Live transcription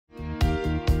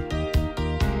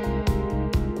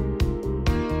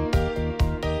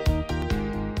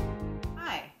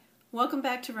Welcome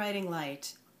back to Writing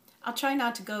Lite. I'll try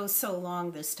not to go so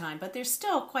long this time, but there's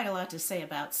still quite a lot to say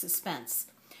about suspense.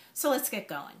 So let's get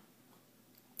going.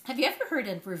 Have you ever heard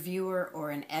a reviewer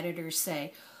or an editor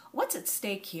say, "What's at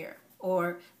stake here?"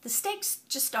 Or, "The stakes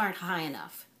just aren't high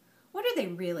enough"? What are they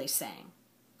really saying?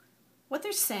 What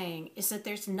they're saying is that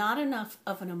there's not enough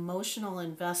of an emotional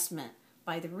investment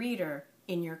by the reader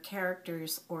in your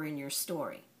characters or in your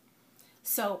story.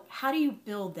 So how do you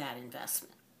build that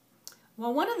investment?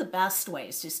 Well, one of the best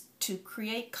ways is to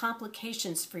create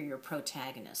complications for your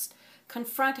protagonist.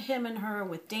 Confront him and her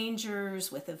with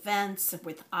dangers, with events,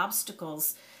 with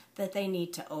obstacles that they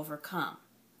need to overcome.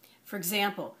 For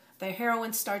example, the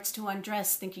heroine starts to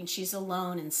undress thinking she's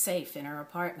alone and safe in her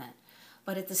apartment.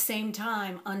 But at the same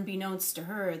time, unbeknownst to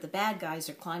her, the bad guys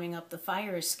are climbing up the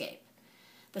fire escape.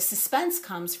 The suspense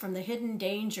comes from the hidden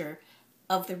danger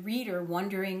of the reader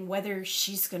wondering whether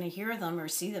she's going to hear them or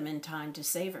see them in time to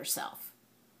save herself.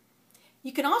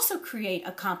 You can also create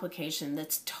a complication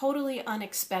that's totally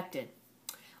unexpected.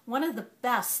 One of the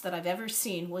best that I've ever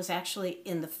seen was actually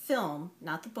in the film,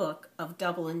 not the book, of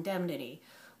Double Indemnity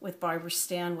with Barbara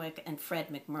Stanwyck and Fred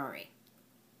MacMurray.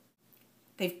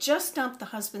 They've just dumped the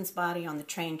husband's body on the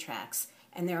train tracks,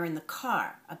 and they're in the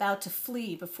car, about to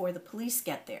flee before the police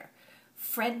get there.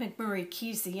 Fred MacMurray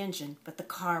keys the engine, but the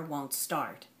car won't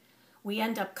start. We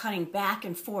end up cutting back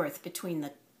and forth between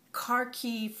the car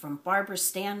key from Barbara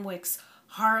Stanwyck's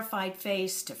horrified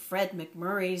face to Fred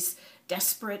MacMurray's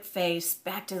desperate face,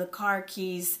 back to the car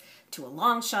keys, to a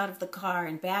long shot of the car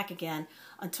and back again,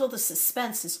 until the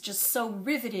suspense is just so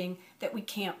riveting that we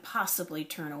can't possibly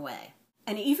turn away.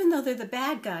 And even though they're the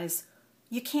bad guys,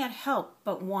 you can't help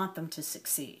but want them to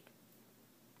succeed.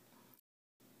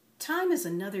 Time is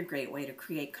another great way to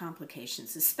create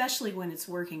complications, especially when it's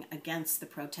working against the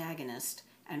protagonist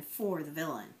and for the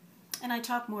villain. And I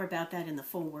talk more about that in the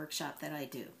full workshop that I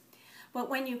do. But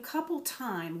when you couple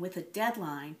time with a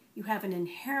deadline, you have an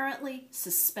inherently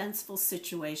suspenseful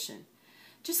situation.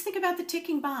 Just think about the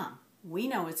ticking bomb. We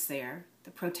know it's there.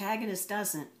 The protagonist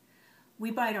doesn't.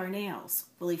 We bite our nails.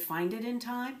 Will he find it in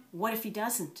time? What if he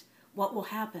doesn't? What will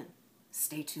happen?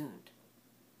 Stay tuned.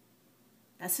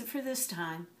 That's it for this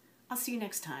time. I'll see you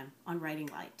next time on Writing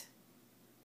Lite.